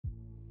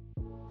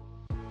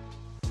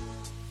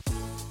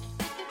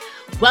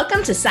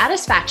Welcome to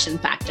Satisfaction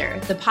Factor,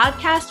 the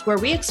podcast where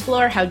we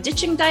explore how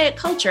ditching diet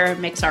culture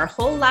makes our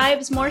whole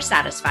lives more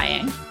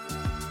satisfying.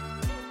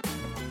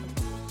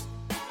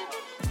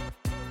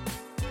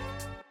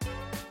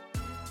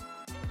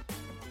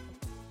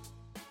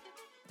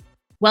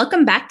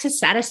 Welcome back to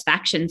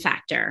Satisfaction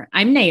Factor.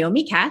 I'm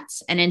Naomi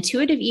Katz, an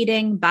intuitive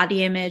eating,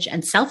 body image,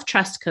 and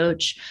self-trust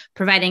coach,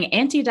 providing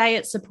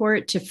anti-diet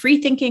support to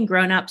free-thinking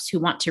grown-ups who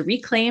want to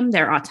reclaim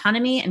their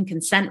autonomy and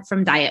consent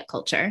from diet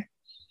culture.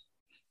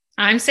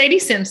 I'm Sadie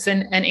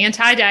Simpson, an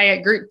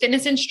anti-diet group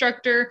fitness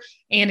instructor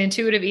and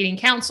intuitive eating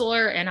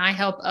counselor, and I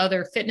help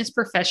other fitness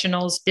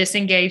professionals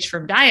disengage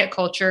from diet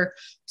culture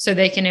so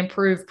they can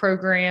improve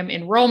program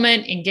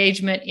enrollment,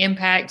 engagement,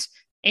 impact,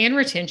 and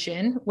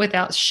retention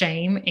without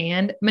shame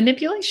and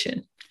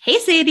manipulation. Hey,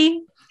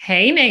 Sadie.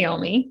 Hey,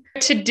 Naomi.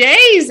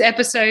 Today's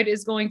episode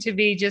is going to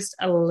be just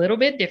a little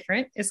bit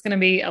different. It's going to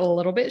be a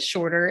little bit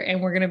shorter,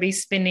 and we're going to be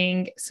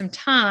spending some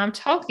time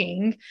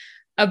talking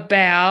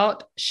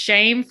about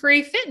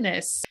Shame-Free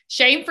Fitness.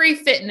 Shame-Free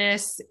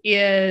Fitness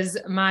is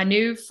my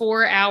new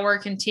 4-hour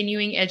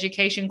continuing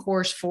education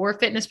course for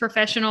fitness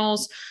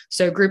professionals.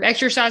 So group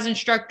exercise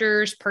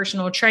instructors,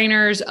 personal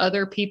trainers,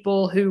 other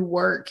people who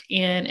work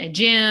in a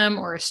gym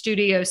or a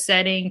studio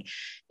setting.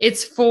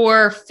 It's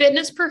for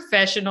fitness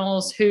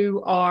professionals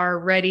who are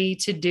ready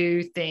to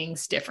do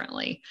things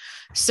differently.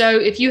 So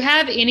if you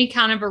have any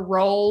kind of a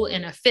role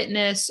in a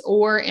fitness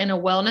or in a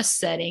wellness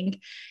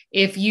setting,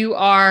 if you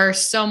are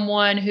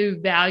someone who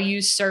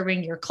values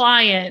serving your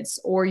clients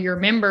or your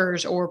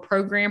members or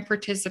program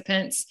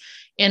participants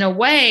in a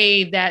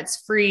way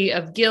that's free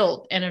of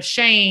guilt and of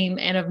shame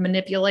and of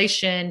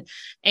manipulation,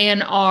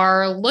 and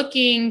are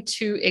looking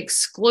to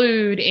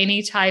exclude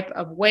any type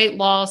of weight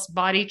loss,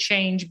 body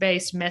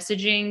change-based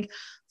messaging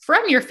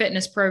from your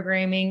fitness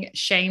programming,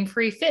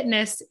 Shame-Free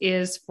Fitness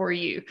is for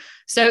you.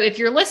 So if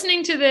you're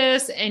listening to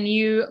this and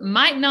you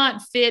might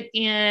not fit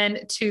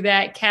in to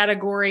that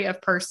category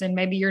of person,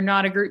 maybe you're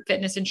not a group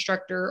fitness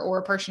instructor or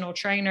a personal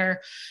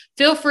trainer,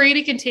 feel free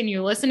to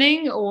continue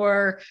listening,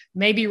 or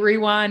maybe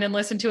rewind and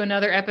listen to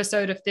another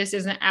episode if this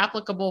isn't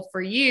applicable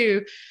for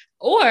you.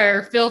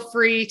 Or feel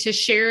free to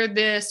share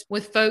this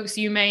with folks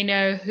you may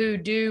know who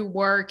do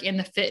work in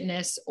the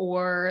fitness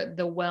or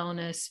the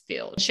wellness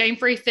field.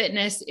 Shame-Free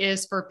Fitness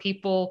is for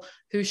people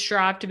who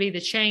strive to be the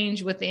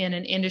change within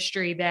an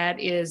industry that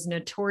is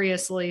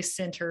notoriously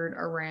centered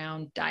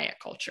around diet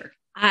culture.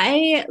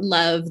 I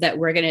love that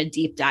we're going to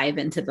deep dive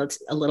into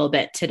this a little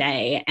bit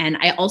today. And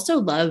I also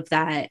love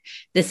that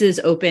this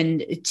is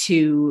open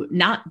to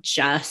not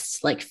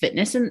just like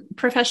fitness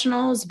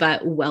professionals,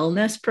 but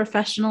wellness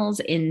professionals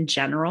in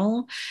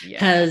general.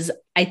 Because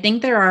I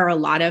think there are a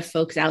lot of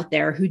folks out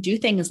there who do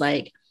things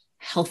like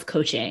health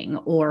coaching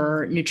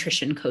or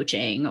nutrition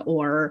coaching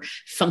or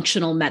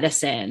functional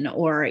medicine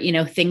or,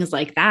 things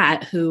like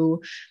that,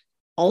 who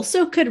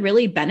also could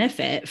really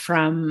benefit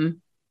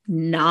from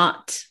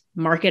not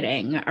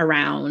marketing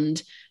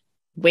around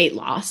weight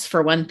loss,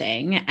 for one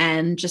thing,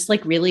 and just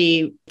like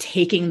really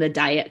taking the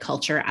diet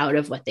culture out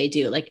of what they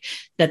do, like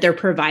that they're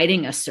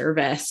providing a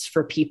service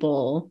for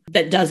people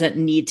that doesn't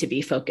need to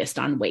be focused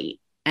on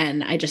weight.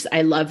 And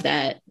I love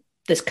that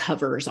this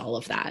covers all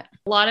of that.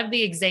 A lot of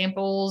the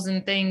examples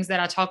and things that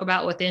I talk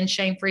about within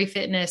Shame-Free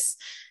Fitness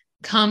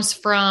comes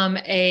from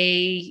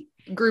a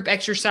group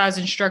exercise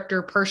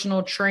instructor,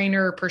 personal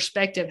trainer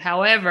perspective.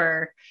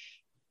 However,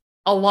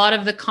 a lot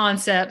of the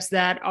concepts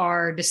that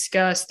are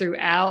discussed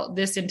throughout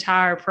this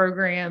entire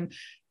program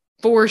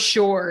for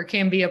sure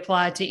can be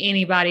applied to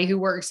anybody who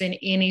works in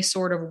any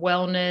sort of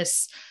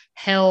wellness,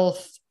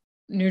 health,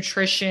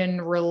 nutrition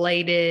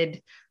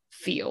related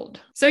field.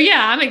 So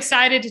yeah, I'm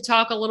excited to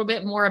talk a little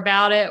bit more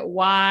about it,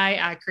 why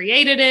I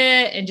created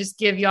it, and just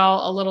give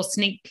y'all a little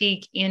sneak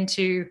peek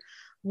into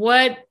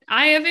what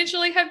I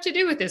eventually hope to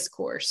do with this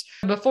course.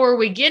 Before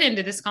we get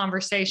into this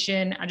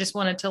conversation, I just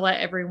wanted to let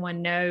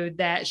everyone know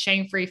that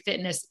Shame-Free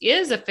Fitness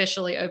is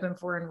officially open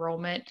for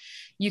enrollment.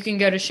 You can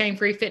go to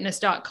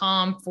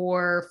shamefreefitness.com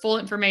for full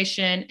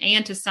information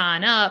and to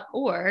sign up,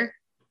 or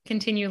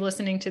continue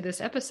listening to this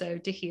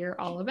episode to hear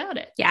all about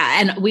it. Yeah.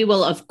 And we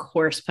will, of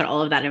course, put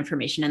all of that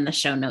information in the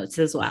show notes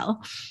as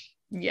well.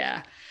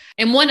 Yeah.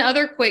 And one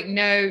other quick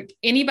note,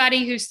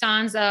 anybody who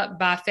signs up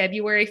by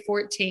February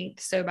 14th,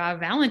 so by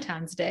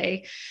Valentine's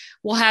Day,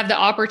 will have the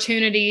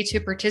opportunity to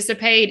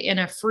participate in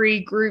a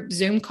free group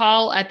Zoom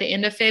call at the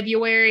end of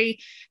February.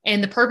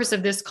 And the purpose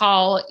of this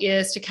call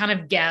is to kind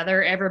of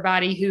gather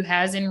everybody who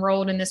has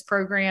enrolled in this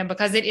program,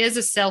 because it is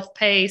a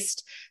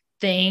self-paced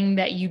thing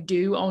that you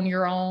do on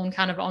your own,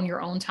 kind of on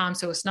your own time.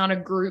 So it's not a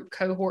group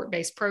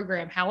cohort-based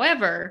program.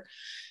 However,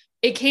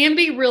 it can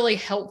be really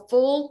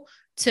helpful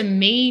to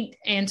meet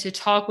and to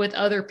talk with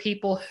other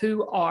people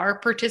who are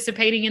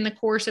participating in the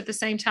course at the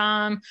same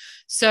time.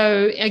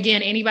 So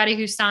again, anybody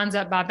who signs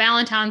up by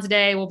Valentine's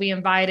Day will be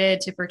invited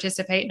to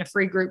participate in a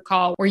free group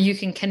call where you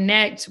can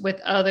connect with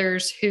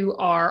others who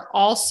are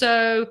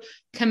also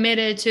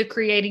committed to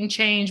creating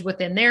change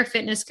within their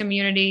fitness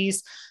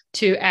communities,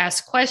 to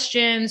ask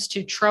questions,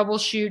 to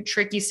troubleshoot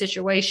tricky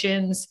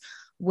situations,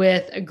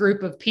 with a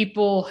group of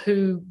people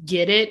who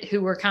get it,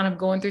 who are kind of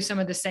going through some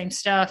of the same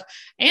stuff,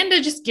 and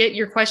to just get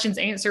your questions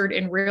answered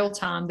in real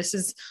time. This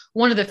is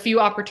one of the few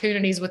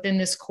opportunities within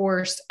this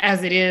course,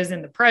 as it is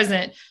in the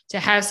present, to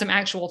have some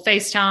actual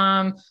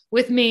FaceTime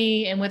with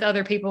me and with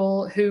other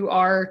people who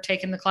are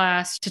taking the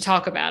class to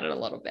talk about it a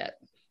little bit.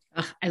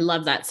 Ugh, I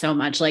love that so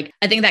much. Like,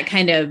 I think that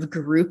kind of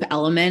group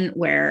element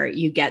where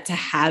you get to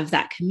have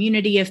that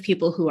community of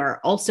people who are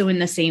also in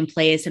the same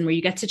place and where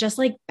you get to just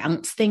like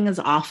bounce things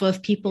off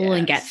of people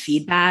and get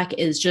feedback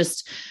is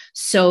just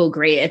so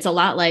great. It's a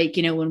lot like,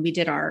 when we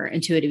did our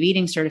intuitive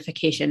eating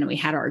certification and we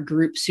had our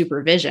group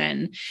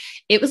supervision,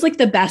 it was like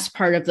the best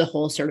part of the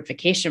whole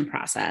certification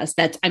process.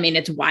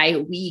 It's why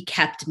we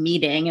kept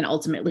meeting and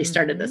ultimately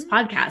started this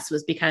podcast,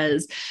 was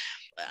because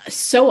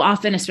so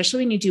often,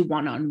 especially when you do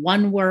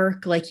one-on-one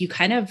work, like you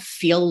kind of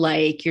feel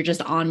like you're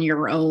just on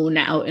your own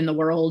out in the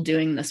world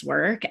doing this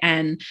work.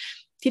 And,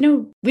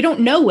 we don't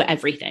know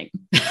everything.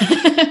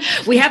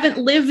 We haven't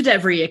lived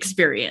every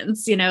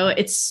experience.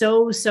 It's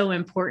so, so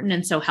important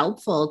and so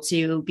helpful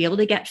to be able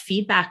to get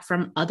feedback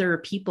from other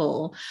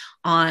people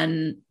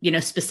on,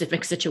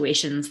 specific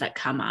situations that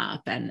come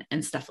up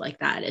and stuff like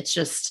that. It's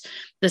just,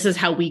 this is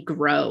how we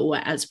grow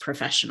as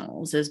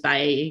professionals, is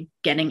by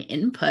getting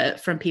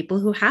input from people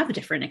who have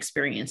different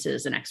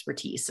experiences and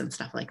expertise and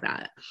stuff like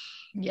that.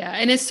 Yeah.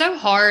 And it's so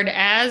hard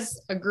as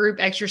a group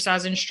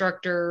exercise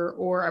instructor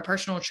or a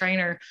personal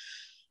trainer.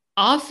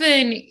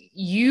 Often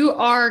you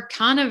are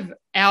kind of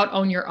out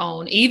on your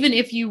own. Even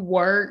if you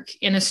work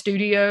in a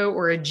studio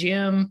or a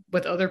gym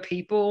with other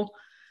people,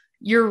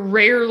 you're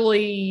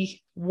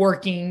rarely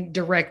working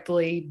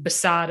directly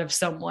beside of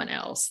someone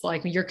else.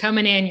 Like, you're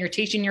coming in, you're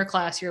teaching your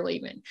class, you're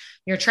leaving,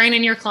 you're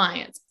training your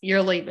clients,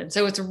 you're leaving.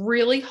 So it's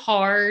really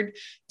hard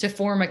to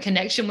form a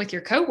connection with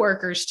your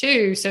coworkers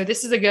too. So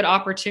this is a good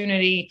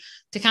opportunity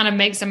to kind of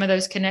make some of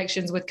those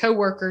connections with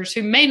coworkers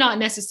who may not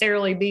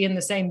necessarily be in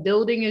the same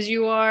building as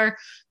you are,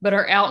 but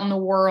are out in the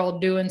world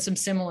doing some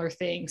similar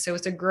things. So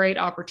it's a great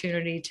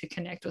opportunity to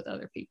connect with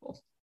other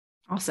people.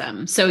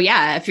 Awesome. So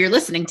yeah, if you're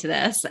listening to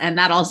this and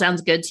that all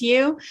sounds good to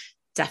you,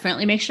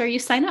 definitely make sure you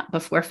sign up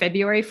before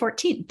February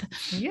 14th.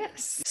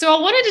 Yes. So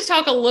I wanted to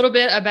talk a little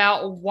bit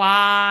about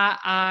why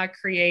I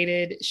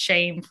created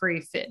Shame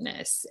Free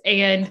Fitness.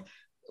 And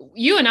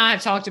you and I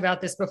have talked about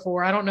this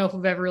before. I don't know if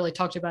we've ever really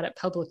talked about it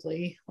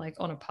publicly, like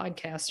on a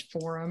podcast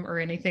forum or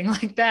anything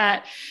like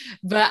that.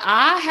 But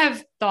I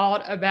have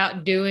thought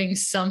about doing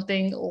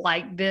something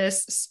like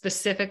this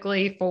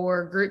specifically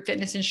for group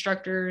fitness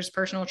instructors,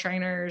 personal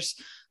trainers,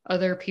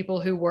 other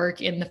people who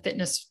work in the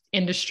fitness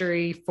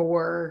industry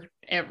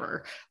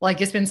forever.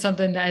 Like, it's been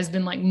something that has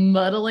been like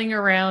muddling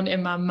around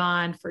in my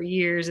mind for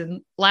years.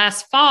 And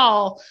last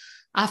fall,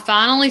 I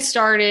finally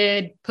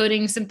started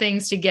putting some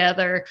things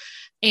together,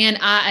 and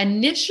I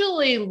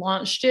initially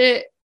launched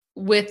it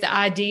with the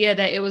idea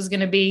that it was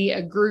going to be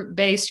a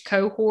group-based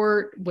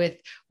cohort with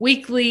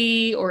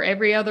weekly or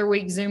every other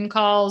week Zoom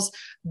calls.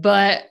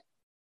 But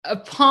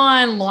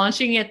upon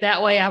launching it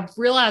that way, I've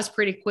realized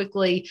pretty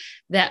quickly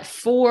that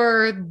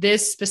for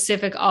this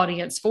specific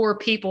audience, for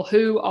people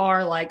who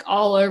are like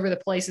all over the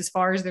place as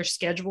far as their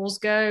schedules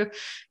go,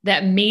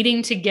 that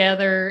meeting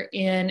together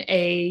in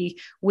a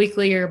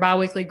weekly or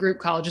biweekly group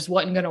call just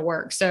wasn't going to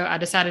work. So I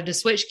decided to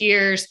switch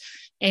gears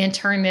and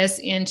turn this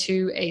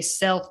into a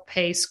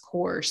self-paced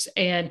course.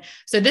 And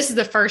so this is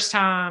the first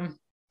time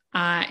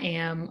I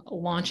am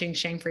launching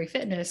Shame Free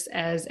Fitness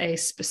as a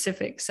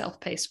specific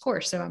self-paced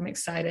course. So I'm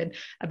excited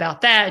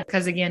about that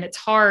because, again, it's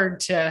hard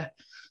to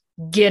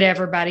get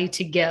everybody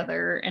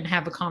together and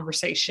have a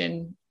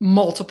conversation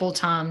multiple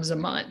times a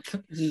month.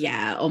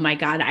 Yeah. Oh my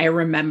God. I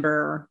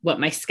remember what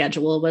my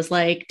schedule was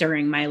like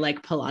during my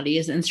like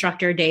Pilates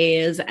instructor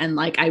days. And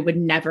like, I would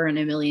never in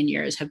a million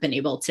years have been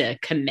able to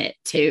commit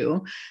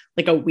to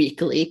like a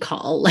weekly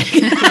call. Like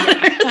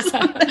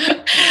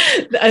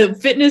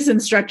fitness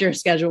instructor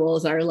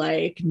schedules are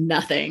like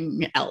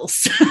nothing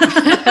else.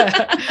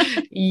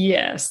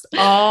 Yes.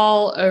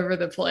 All over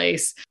the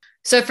place.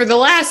 So for the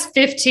last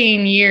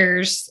 15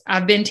 years,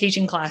 I've been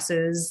teaching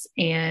classes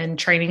and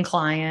training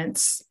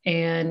clients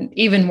and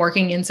even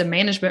working in some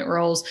management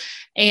roles.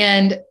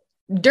 And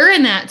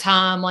during that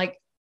time, like,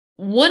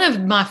 one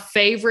of my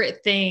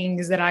favorite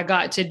things that I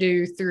got to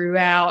do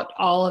throughout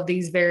all of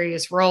these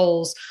various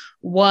roles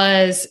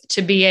was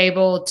to be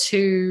able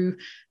to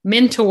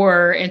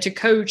mentor and to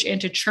coach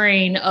and to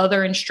train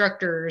other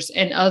instructors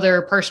and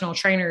other personal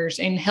trainers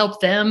and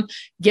help them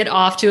get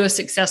off to a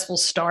successful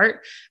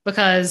start.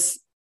 Because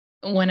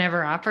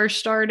whenever I first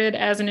started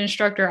as an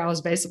instructor, I was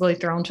basically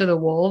thrown to the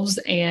wolves,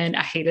 and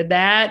I hated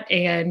that.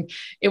 And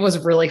it was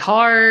really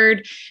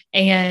hard.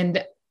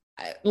 And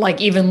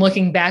like, even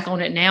looking back on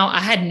it now,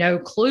 I had no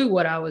clue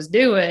what I was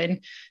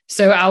doing.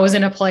 So I was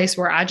in a place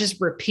where I just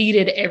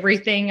repeated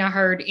everything I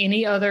heard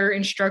any other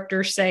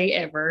instructor say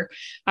ever.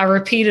 I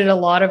repeated a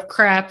lot of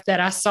crap that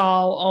I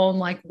saw on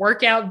like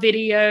workout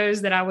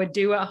videos that I would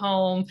do at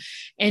home,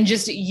 and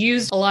just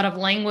used a lot of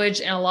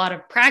language and a lot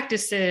of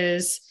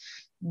practices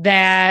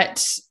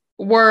that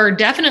were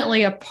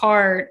definitely a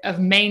part of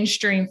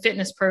mainstream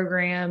fitness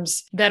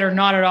programs that are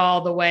not at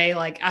all the way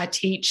like I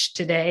teach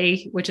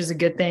today, which is a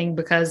good thing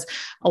because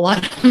a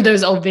lot of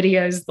those old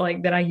videos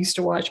like that I used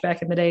to watch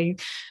back in the day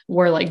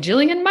were like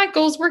Jillian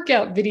Michaels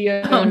workout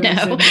videos. Oh no.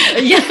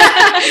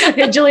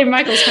 Yeah. Jillian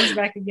Michaels comes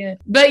back again.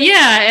 But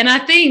yeah, and I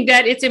think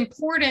that it's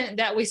important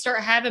that we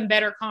start having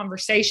better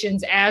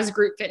conversations as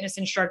group fitness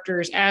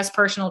instructors, as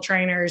personal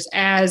trainers,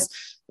 as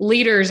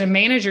leaders and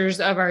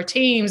managers of our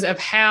teams of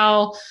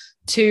how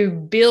to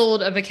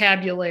build a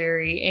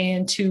vocabulary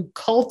and to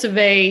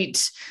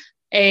cultivate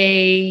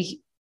a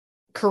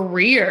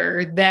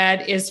career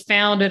that is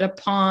founded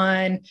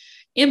upon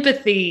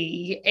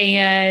empathy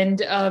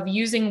and of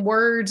using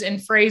words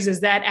and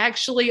phrases that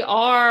actually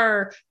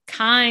are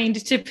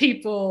kind to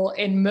people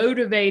and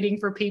motivating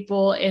for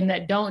people and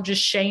that don't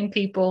just shame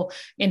people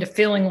into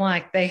feeling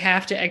like they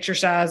have to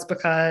exercise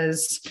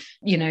because,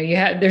 you know,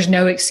 there's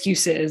no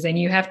excuses and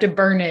you have to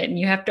burn it and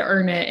you have to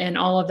earn it and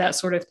all of that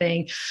sort of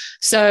thing.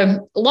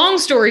 So long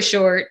story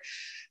short,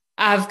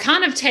 I've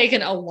kind of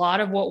taken a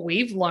lot of what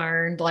we've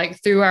learned,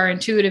 like through our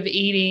intuitive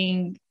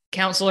eating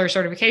counselor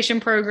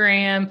certification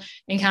program,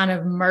 and kind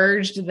of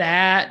merged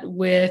that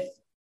with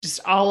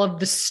just all of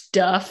the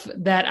stuff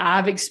that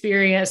I've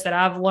experienced, that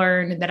I've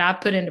learned, and that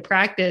I've put into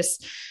practice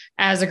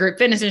as a group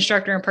fitness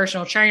instructor and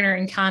personal trainer,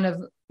 and kind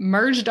of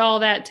merged all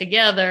that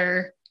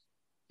together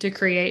to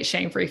create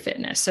Shame-Free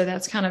Fitness. So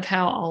that's kind of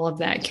how all of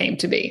that came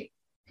to be.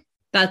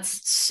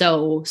 That's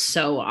so,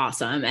 so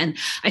awesome. And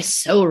I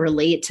so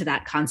relate to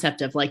that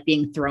concept of like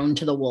being thrown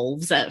to the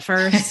wolves at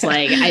first.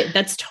 Like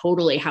that's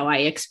totally how I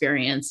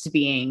experienced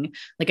being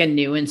like a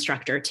new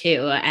instructor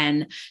too.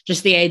 And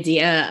just the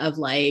idea of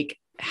like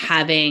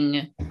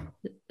having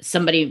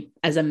somebody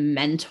as a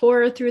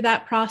mentor through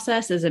that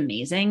process is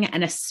amazing.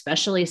 And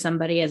especially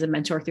somebody as a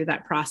mentor through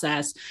that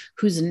process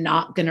who's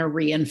not going to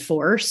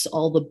reinforce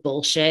all the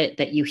bullshit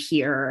that you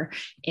hear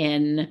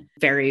in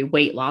very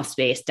weight loss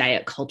based,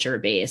 diet culture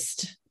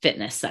based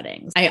fitness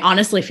settings. I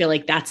honestly feel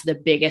like that's the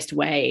biggest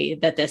way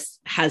that this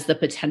has the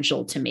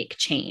potential to make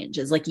change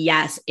is like,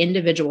 yes,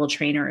 individual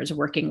trainers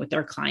working with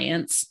their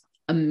clients,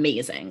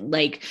 amazing,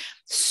 like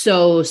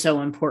so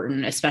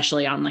important,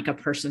 especially on like a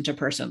person to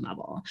person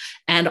level.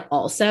 And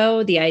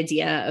also the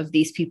idea of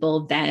these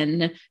people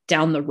then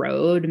down the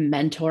road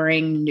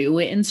mentoring new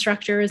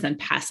instructors and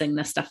passing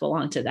this stuff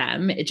along to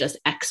them, it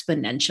just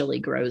exponentially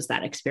grows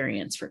that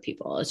experience for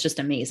people. It's just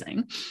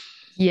amazing.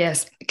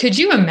 Yes. Could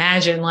you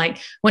imagine like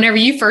whenever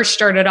you first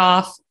started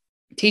off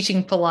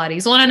teaching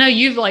Pilates? Well, I know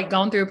you've like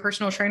gone through a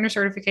personal trainer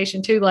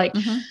certification too. Like,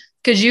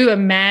 could you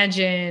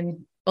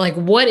imagine like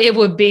what it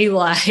would be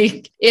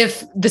like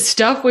if the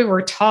stuff we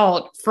were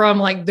taught from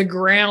like the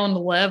ground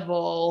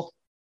level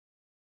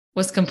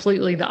was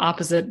completely the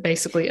opposite,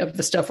 basically, of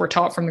the stuff we're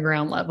taught from the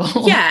ground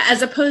level? Yeah.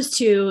 As opposed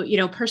to, you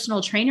know,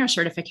 personal trainer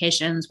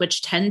certifications,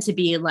 which tend to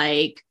be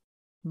like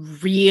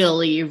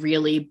really,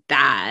 really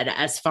bad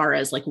as far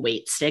as like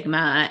weight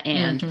stigma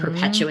and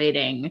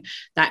perpetuating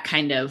that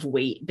kind of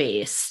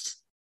weight-based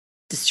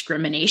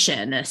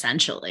discrimination,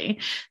 essentially.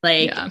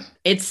 Like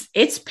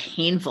it's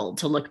painful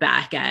to look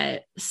back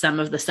at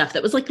some of the stuff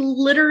that was like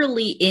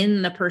literally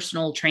in the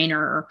personal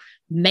trainer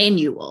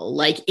manual,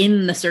 like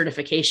in the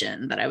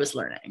certification that I was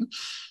learning.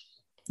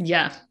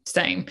 Yeah,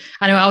 same.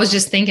 I know I was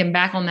just thinking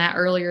back on that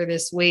earlier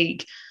this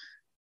week.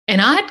 And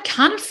I'd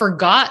kind of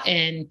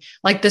forgotten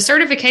like the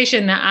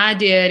certification that I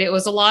did. It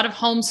was a lot of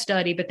home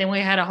study, but then we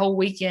had a whole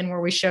weekend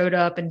where we showed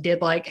up and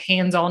did like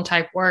hands-on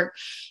type work.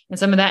 And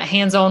some of that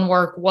hands-on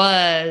work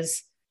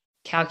was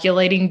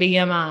calculating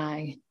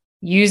BMI,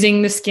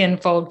 using the skin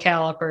fold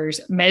calipers,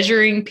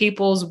 measuring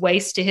people's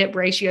waist to hip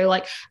ratio.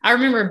 Like I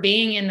remember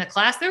being in the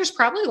class, there was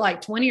probably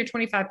like 20 or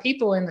 25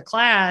 people in the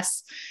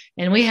class.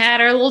 And we had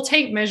our little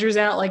tape measures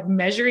out, like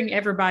measuring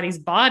everybody's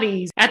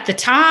bodies. At the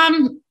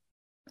time,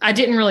 I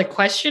didn't really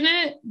question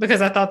it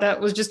because I thought that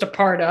was just a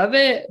part of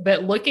it.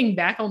 But looking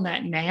back on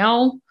that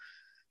now,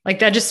 like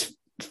that just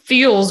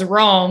feels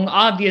wrong,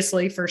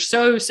 obviously, for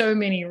so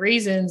many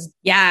reasons.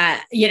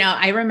 Yeah. You know,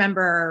 I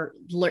remember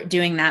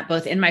doing that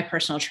both in my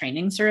personal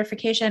training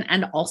certification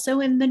and also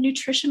in the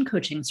nutrition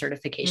coaching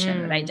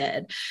certification that I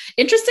did.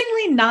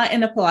 Interestingly, not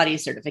in the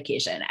Pilates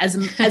certification.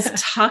 As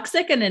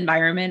toxic an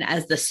environment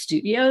as the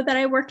studio that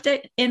I worked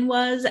in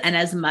was, and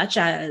as much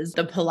as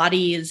the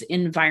Pilates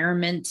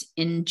environment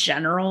in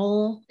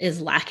general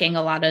is lacking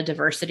a lot of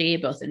diversity,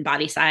 both in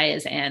body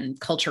size and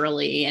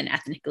culturally and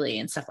ethnically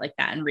and stuff like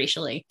that, and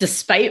racially,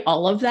 despite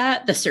all of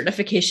that, the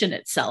certification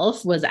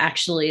itself was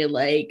actually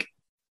like,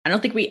 I don't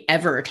think we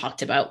ever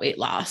talked about weight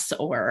loss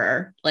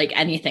or like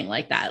anything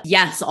like that.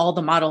 Yes, all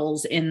the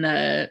models in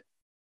the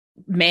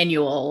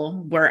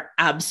manual were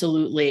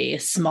absolutely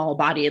small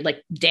bodied,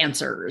 like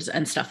dancers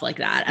and stuff like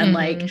that. And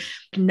like,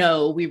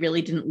 no, we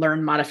really didn't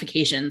learn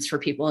modifications for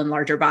people in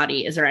larger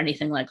bodies or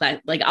anything like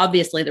that. Like,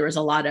 obviously there was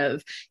a lot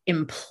of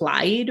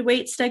implied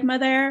weight stigma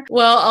there.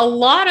 Well, a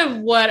lot of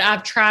what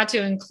I've tried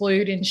to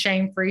include in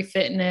Shame-Free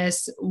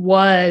Fitness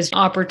was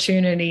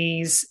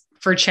opportunities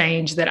for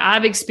change that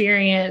I've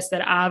experienced,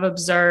 that I've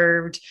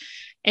observed.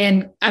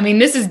 And I mean,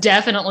 this is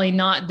definitely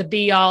not the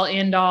be all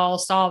end all,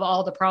 solve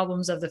all the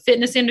problems of the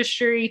fitness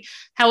industry.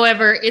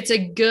 However, it's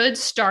a good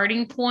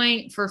starting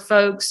point for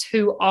folks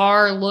who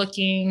are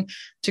looking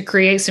to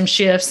create some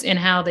shifts in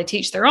how they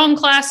teach their own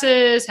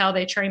classes, how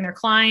they train their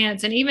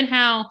clients, and even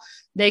how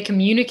they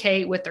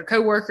communicate with their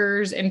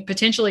coworkers and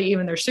potentially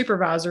even their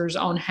supervisors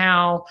on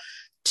how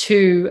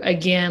to,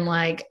 again,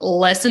 like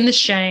lessen the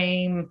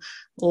shame,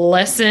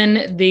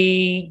 lessen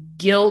the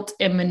guilt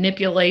and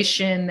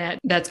manipulation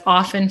that's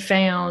often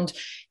found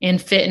in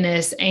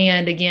fitness,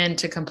 and again,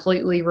 to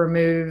completely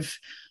remove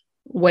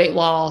weight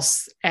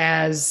loss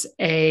as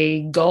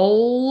a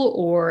goal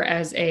or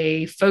as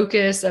a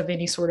focus of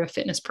any sort of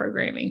fitness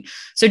programming.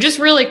 So just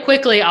really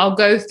quickly, I'll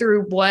go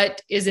through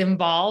what is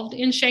involved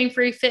in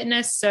Shame-Free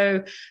Fitness.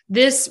 So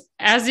this,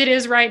 as it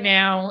is right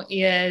now,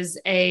 is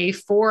a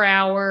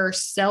 4-hour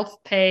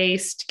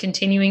self-paced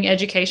continuing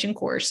education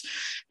course,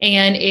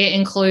 and it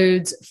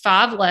includes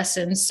 5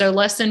 lessons. So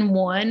lesson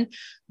 1,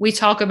 we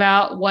talk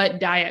about what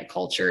diet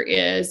culture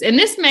is. And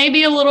this may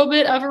be a little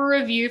bit of a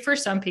review for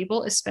some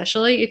people,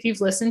 especially if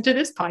you've listened to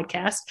this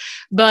podcast,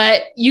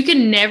 but you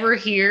can never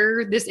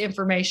hear this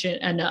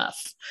information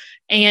enough.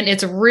 And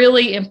it's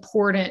really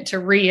important to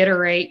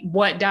reiterate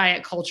what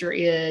diet culture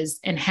is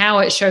and how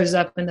it shows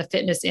up in the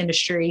fitness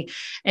industry.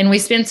 And we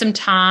spend some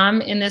time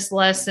in this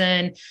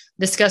lesson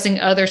discussing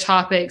other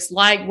topics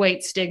like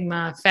weight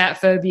stigma,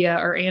 fat phobia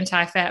or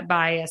anti-fat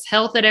bias,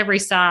 health at every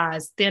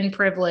size, thin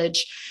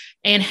privilege,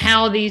 and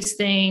how these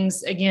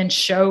things, again,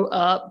 show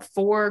up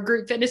for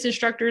group fitness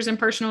instructors and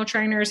personal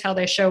trainers, how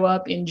they show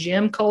up in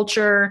gym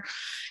culture,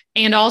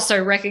 and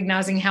also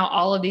recognizing how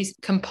all of these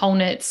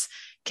components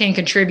can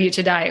contribute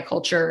to diet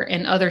culture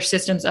and other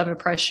systems of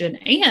oppression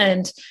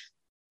and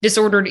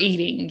disordered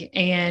eating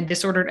and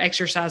disordered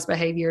exercise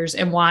behaviors,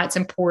 and why it's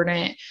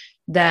important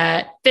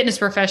that fitness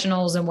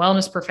professionals and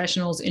wellness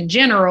professionals in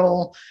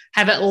general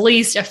have at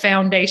least a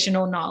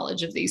foundational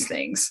knowledge of these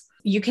things.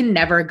 You can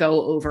never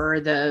go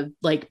over the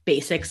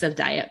basics of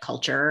diet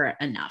culture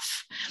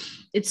enough.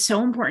 It's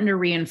so important to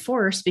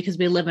reinforce because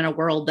we live in a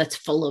world that's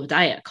full of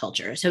diet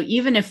culture. So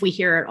even if we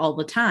hear it all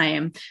the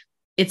time,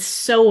 it's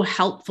so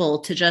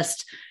helpful to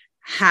just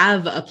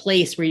have a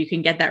place where you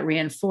can get that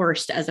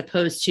reinforced, as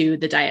opposed to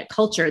the diet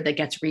culture that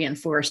gets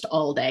reinforced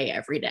all day,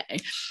 every day.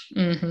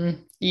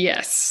 Mm-hmm.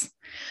 Yes.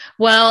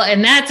 Well,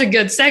 and that's a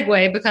good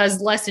segue,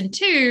 because lesson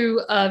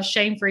 2 of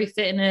Shame-Free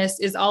Fitness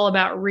is all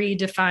about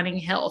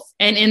redefining health.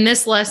 And in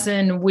this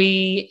lesson,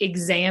 we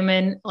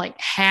examine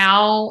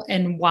how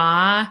and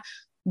why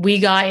we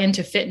got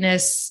into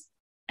fitness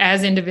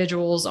as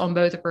individuals on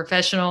both a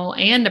professional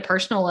and a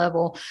personal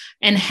level,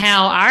 and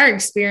how our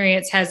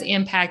experience has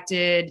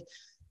impacted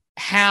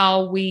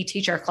how we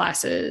teach our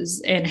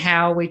classes and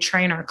how we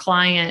train our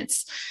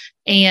clients.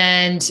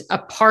 And a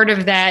part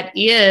of that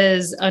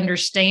is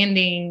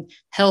understanding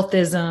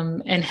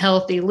healthism and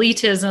health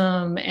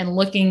elitism, and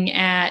looking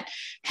at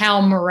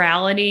how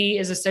morality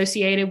is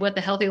associated with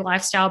the healthy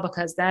lifestyle,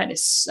 because that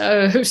is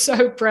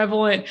so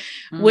prevalent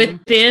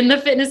within the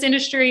fitness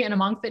industry and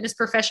among fitness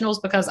professionals,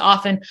 because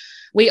often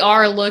we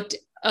are looked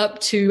up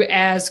to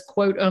as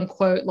quote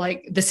unquote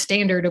the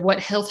standard of what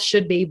health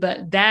should be.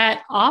 But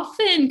that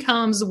often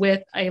comes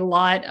with a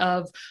lot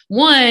of,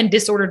 1,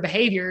 disordered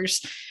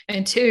behaviors,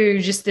 and 2,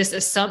 just this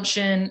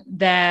assumption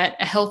that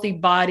a healthy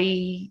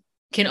body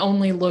can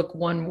only look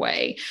one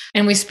way.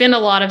 And we spend a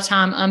lot of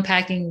time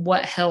unpacking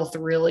what health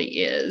really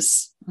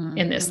is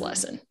in this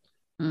lesson.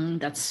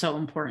 That's so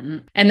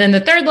important. And then the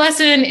 3rd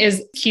lesson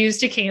is cues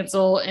to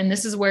cancel. And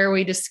this is where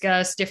we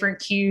discuss different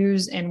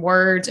cues and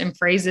words and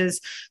phrases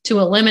to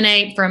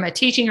eliminate from a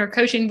teaching or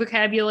coaching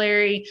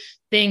vocabulary,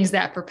 things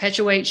that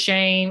perpetuate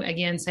shame.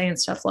 Again, saying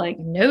stuff like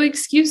no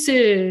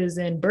excuses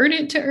and burn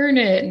it to earn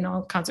it and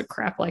all kinds of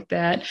crap like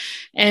that.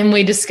 And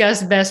we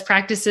discuss best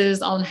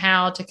practices on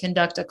how to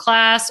conduct a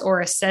class or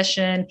a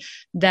session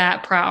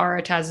that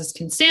prioritizes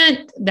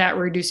consent, that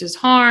reduces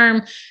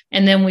harm.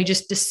 And then we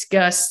just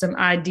discuss some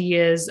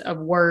ideas of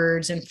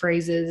words and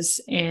phrases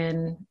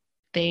and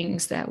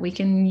things that we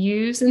can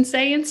use and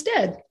say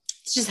instead.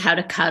 It's just how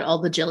to cut all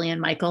the Jillian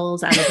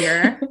Michaels out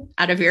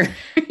of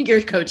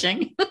your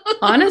coaching.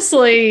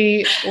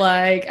 Honestly,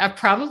 I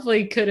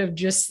probably could have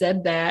just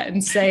said that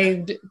and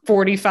saved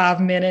 45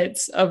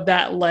 minutes of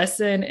that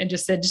lesson and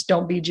just said, just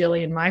don't be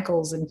Jillian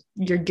Michaels and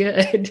you're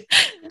good.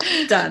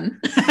 Done.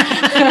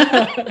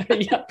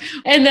 Yeah.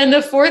 And then the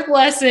 4th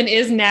lesson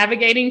is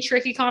navigating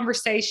tricky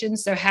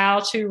conversations. So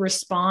how to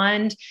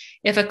respond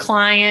if a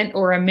client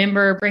or a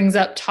member brings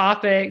up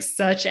topics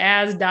such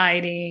as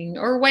dieting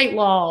or weight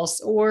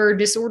loss or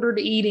disordered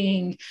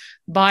eating,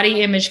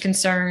 body image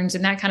concerns,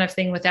 and that kind of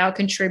thing, without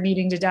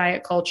contributing to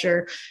diet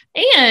culture,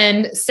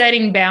 and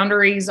setting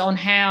boundaries on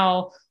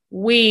how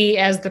we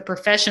as the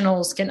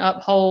professionals can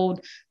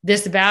uphold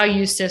this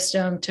value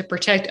system to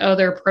protect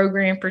other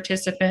program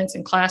participants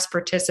and class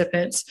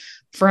participants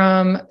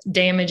from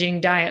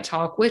damaging diet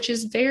talk, which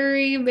is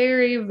very,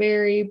 very,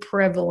 very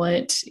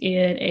prevalent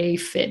in a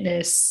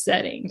fitness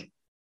setting.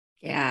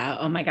 Yeah.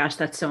 Oh my gosh,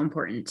 that's so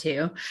important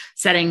too.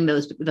 Setting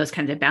those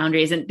kinds of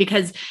boundaries. And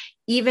because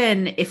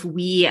even if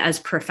we as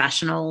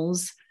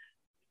professionals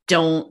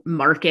don't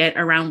market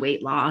around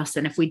weight loss,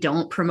 and if we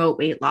don't promote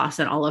weight loss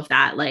and all of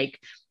that, like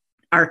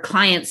our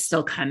clients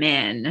still come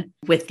in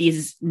with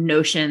these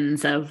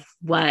notions of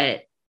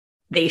what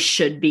they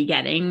should be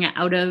getting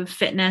out of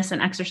fitness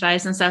and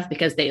exercise and stuff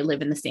because they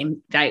live in the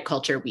same diet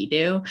culture we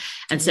do.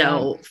 And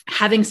so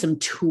having some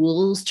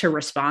tools to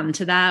respond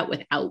to that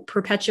without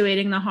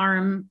perpetuating the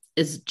harm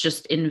is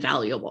just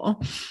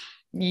invaluable.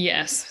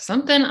 Yes.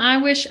 Something I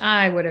wish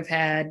I would have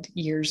had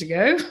years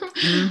ago.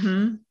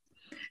 Mm-hmm.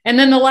 And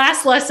then the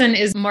last lesson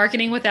is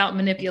marketing without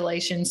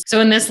manipulation.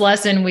 So in this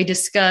lesson, we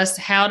discuss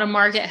how to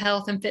market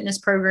health and fitness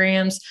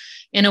programs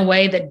in a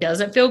way that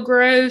doesn't feel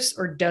gross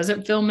or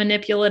doesn't feel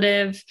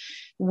manipulative.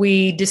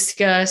 We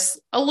discuss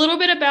a little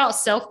bit about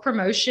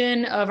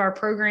self-promotion of our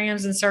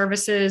programs and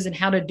services and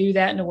how to do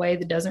that in a way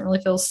that doesn't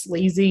really feel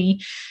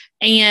sleazy.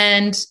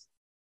 And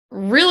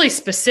really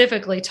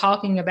specifically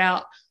talking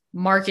about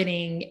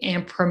marketing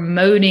and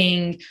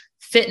promoting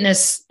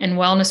fitness and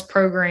wellness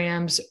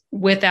programs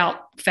without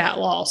fat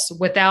loss,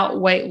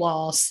 without weight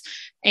loss,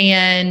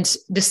 and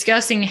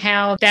discussing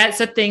how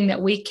that's a thing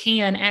that we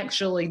can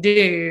actually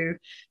do.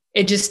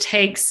 It just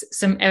takes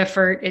some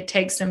effort. It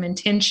takes some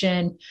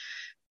intention.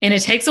 And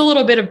it takes a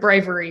little bit of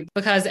bravery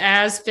because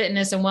as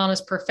fitness and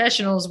wellness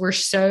professionals, we're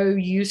so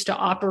used to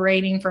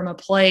operating from a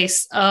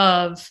place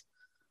of,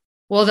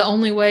 well, the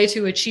only way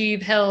to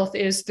achieve health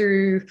is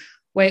through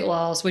weight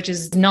loss, which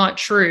is not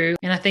true.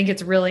 And I think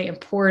it's really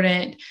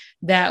important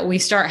that we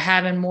start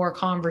having more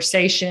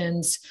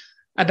conversations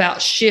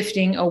about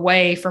shifting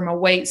away from a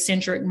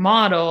weight-centric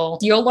model.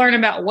 You'll learn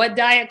about what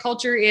diet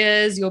culture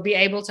is. You'll be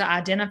able to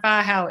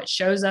identify how it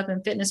shows up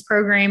in fitness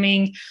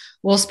programming.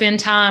 We'll spend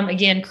time,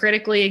 again,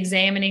 critically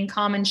examining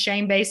common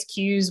shame-based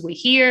cues we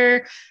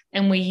hear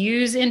and we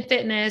use in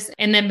fitness,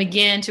 and then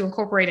begin to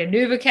incorporate a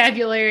new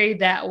vocabulary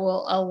that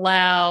will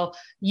allow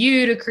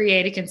you to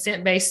create a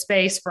consent-based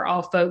space for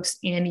all folks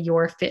in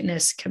your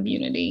fitness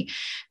community.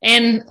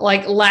 And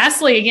like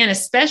lastly, again,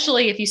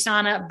 especially if you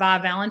sign up by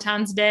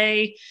Valentine's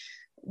Day,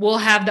 we'll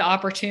have the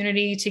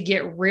opportunity to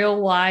get real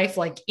life,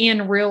 like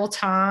in real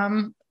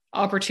time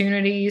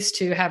opportunities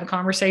to have a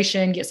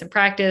conversation, get some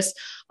practice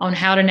on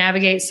how to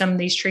navigate some of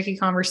these tricky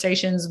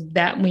conversations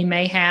that we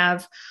may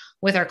have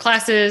with our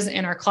classes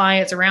and our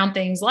clients around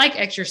things like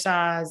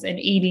exercise and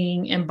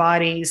eating and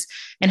bodies,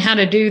 and how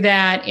to do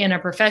that in a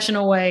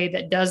professional way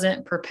that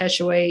doesn't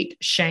perpetuate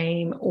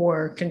shame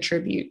or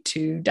contribute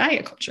to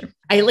diet culture.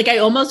 I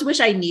almost wish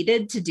I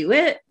needed to do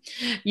it.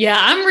 Yeah,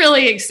 I'm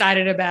really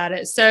excited about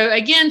it. So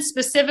again,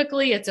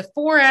 specifically, it's a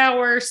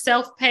 4-hour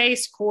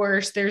self-paced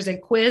course. There's a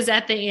quiz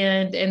at the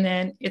end, and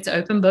then it's an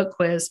open book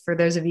quiz for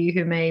those of you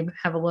who may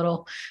have a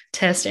little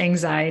test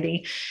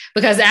anxiety,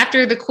 because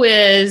after the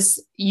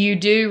quiz, you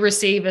do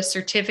receive a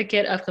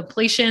certificate of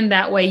completion.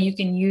 That way you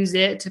can use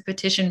it to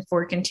petition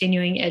for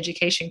continuing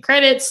education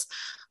credits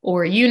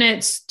or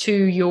units to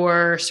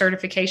your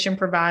certification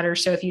provider.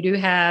 So if you do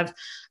have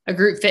a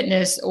group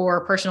fitness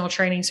or personal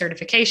training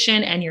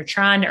certification and you're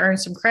trying to earn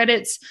some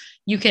credits,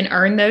 you can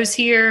earn those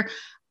here.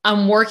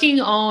 I'm working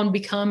on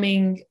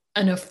becoming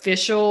an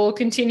official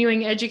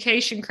continuing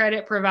education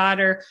credit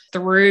provider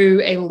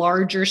through a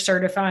larger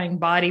certifying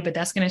body, but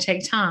that's going to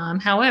take time.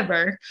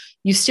 However,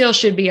 you still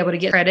should be able to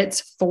get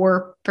credits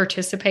for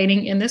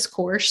participating in this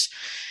course.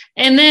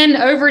 And then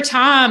over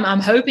time, I'm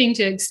hoping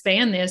to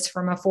expand this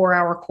from a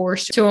 4-hour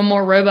course to a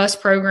more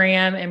robust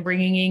program and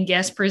bringing in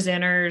guest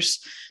presenters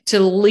to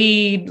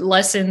lead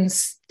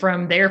lessons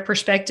from their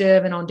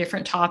perspective and on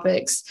different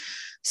topics.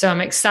 So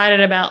I'm excited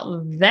about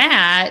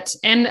that.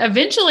 And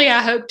eventually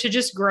I hope to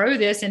just grow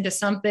this into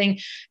something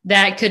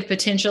that could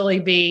potentially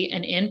be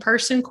an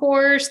in-person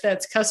course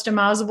that's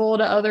customizable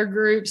to other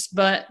groups,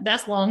 but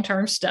that's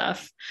long-term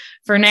stuff.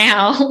 For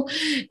now,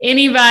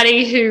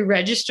 anybody who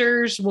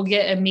registers will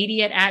get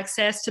immediate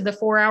access to the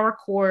 4-hour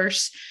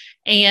course,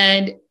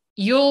 and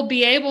you'll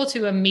be able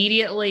to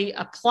immediately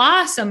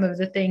apply some of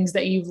the things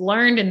that you've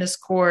learned in this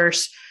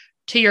course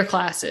to your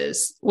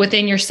classes,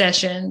 within your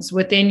sessions,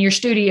 within your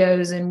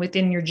studios, and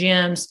within your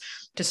gyms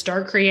to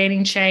start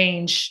creating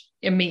change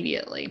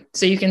immediately.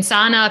 So you can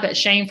sign up at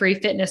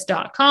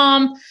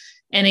shamefreefitness.com.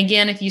 And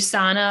again, if you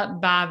sign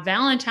up by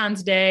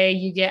Valentine's Day,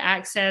 you get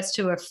access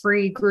to a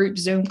free group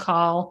Zoom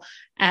call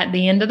at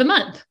the end of the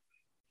month.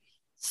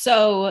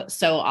 So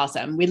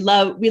awesome. We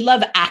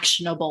love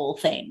actionable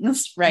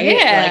things, right?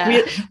 Yeah.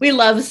 Like we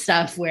love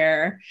stuff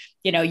where,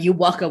 you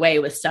walk away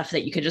with stuff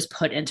that you could just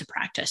put into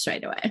practice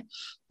right away.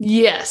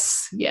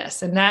 Yes.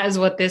 And that is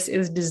what this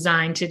is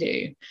designed to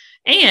do.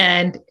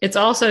 And it's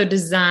also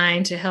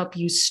designed to help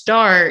you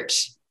start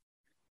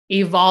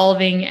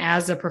evolving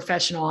as a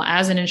professional,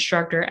 as an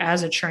instructor,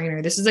 as a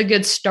trainer. This is a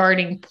good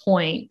starting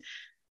point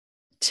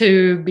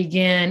to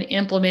begin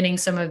implementing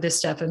some of this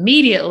stuff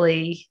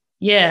immediately.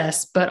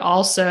 Yes, but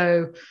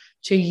also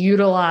to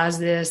utilize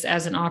this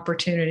as an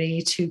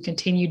opportunity to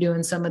continue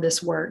doing some of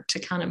this work to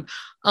kind of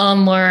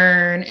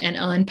unlearn and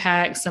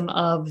unpack some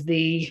of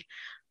the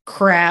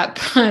crap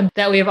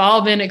that we have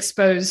all been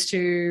exposed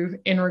to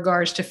in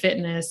regards to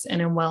fitness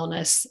and in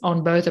wellness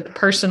on both a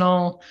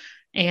personal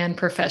and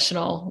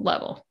professional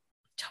level.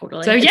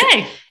 Totally. So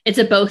yay. It's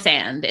a both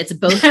and. It's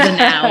both the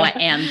now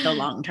and the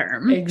long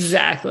term.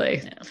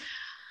 Exactly. Yeah.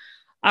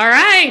 All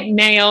right,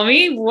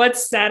 Naomi,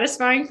 what's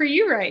satisfying for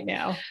you right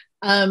now?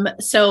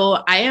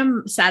 So I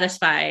am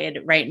satisfied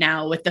right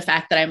now with the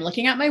fact that I'm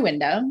looking out my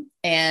window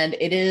and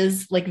it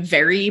is like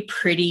very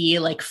pretty,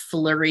 like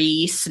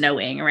flurry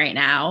snowing right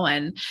now.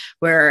 And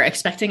we're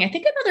expecting, I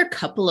think, another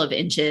couple of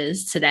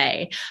inches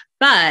today.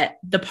 But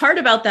the part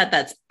about that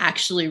that's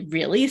actually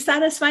really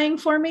satisfying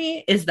for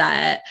me is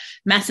that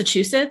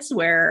Massachusetts,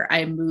 where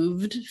I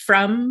moved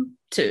from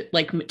to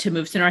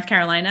move to North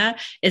Carolina,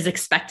 is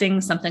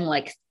expecting something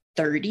like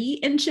 30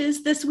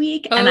 inches this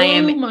week. And I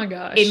am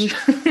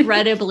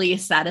incredibly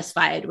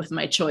satisfied with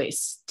my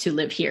choice to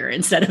live here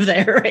instead of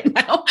there right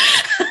now.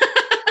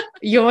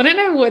 You want to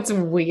know what's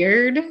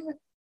weird?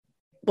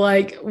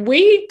 Like,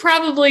 we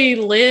probably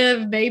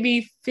live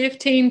maybe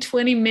 15,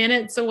 20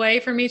 minutes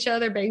away from each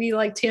other, maybe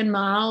like 10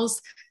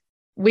 miles.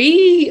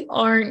 We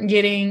aren't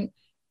getting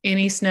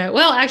any snow.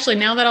 Well, actually,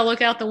 now that I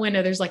look out the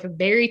window, there's like a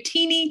very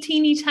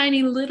teeny,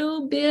 tiny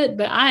little bit,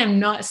 but I am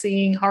not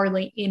seeing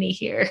hardly any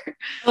here.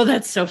 Oh,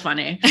 that's so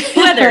funny.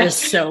 Weather is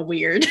so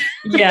weird.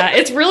 Yeah,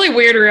 it's really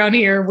weird around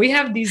here. We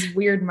have these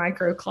weird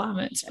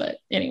microclimates, but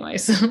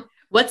anyways.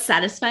 What's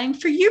satisfying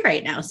for you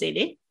right now,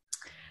 Sadie?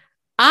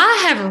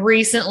 I have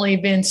recently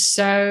been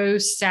so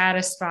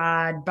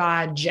satisfied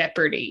by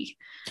Jeopardy!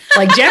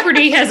 Like,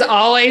 Jeopardy has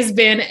always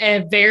been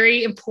a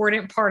very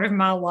important part of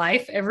my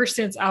life ever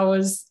since I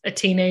was a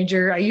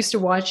teenager. I used to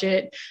watch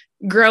it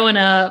growing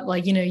up.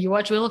 Like, you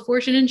watch Wheel of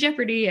Fortune and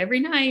Jeopardy every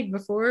night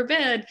before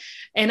bed.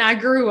 And I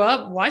grew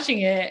up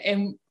watching it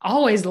and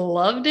always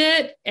loved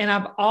it. And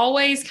I've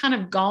always kind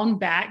of gone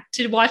back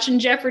to watching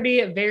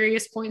Jeopardy at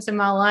various points in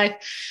my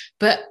life.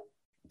 But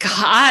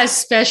God, I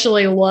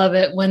especially love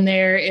it when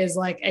there is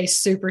like a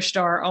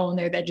superstar on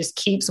there that just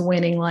keeps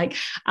winning. Like,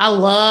 I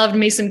loved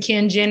me some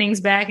Ken Jennings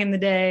back in the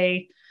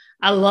day.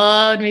 I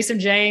loved me some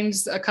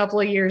James a couple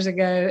of years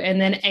ago. And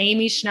then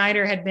Amy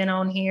Schneider had been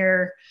on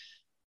here.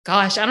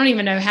 Gosh, I don't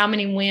even know how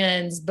many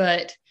wins,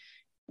 but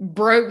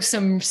broke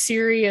some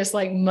serious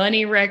like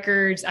money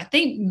records. I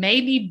think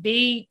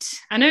maybe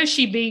I know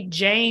she beat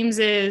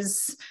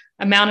James's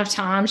amount of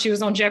time she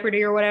was on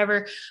Jeopardy or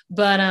whatever.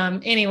 But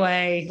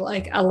anyway,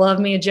 like, I love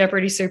me a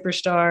Jeopardy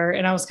superstar,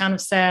 and I was kind of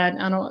sad.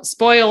 I don't,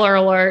 spoiler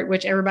alert,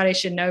 which everybody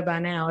should know by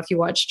now if you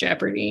watch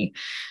Jeopardy,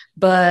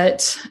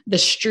 but the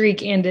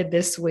streak ended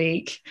this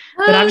week.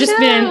 But I've just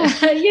been,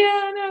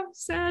 I know,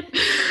 sad.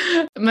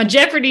 My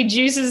Jeopardy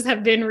juices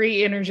have been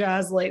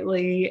re-energized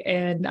lately,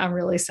 and I'm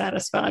really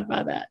satisfied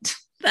by that.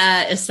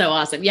 That is so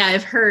awesome. Yeah,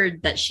 I've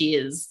heard that she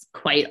is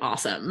quite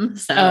awesome.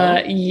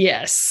 So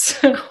yes.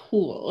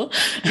 Cool.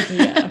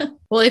 Yeah.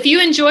 Well, if you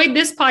enjoyed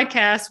this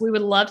podcast, we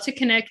would love to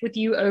connect with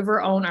you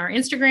over on our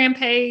Instagram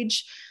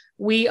page.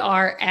 We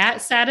are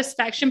at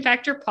Satisfaction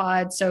Factor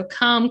Pod. So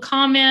come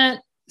comment,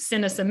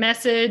 send us a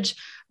message,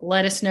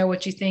 let us know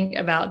what you think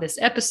about this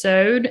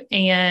episode.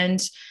 And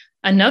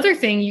another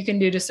thing you can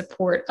do to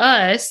support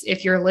us,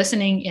 if you're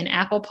listening in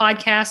Apple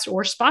Podcasts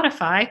or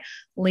Spotify,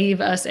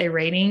 leave us a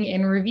rating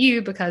and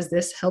review, because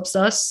this helps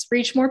us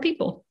reach more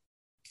people.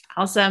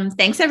 Awesome.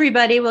 Thanks,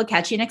 everybody. We'll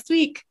catch you next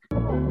week.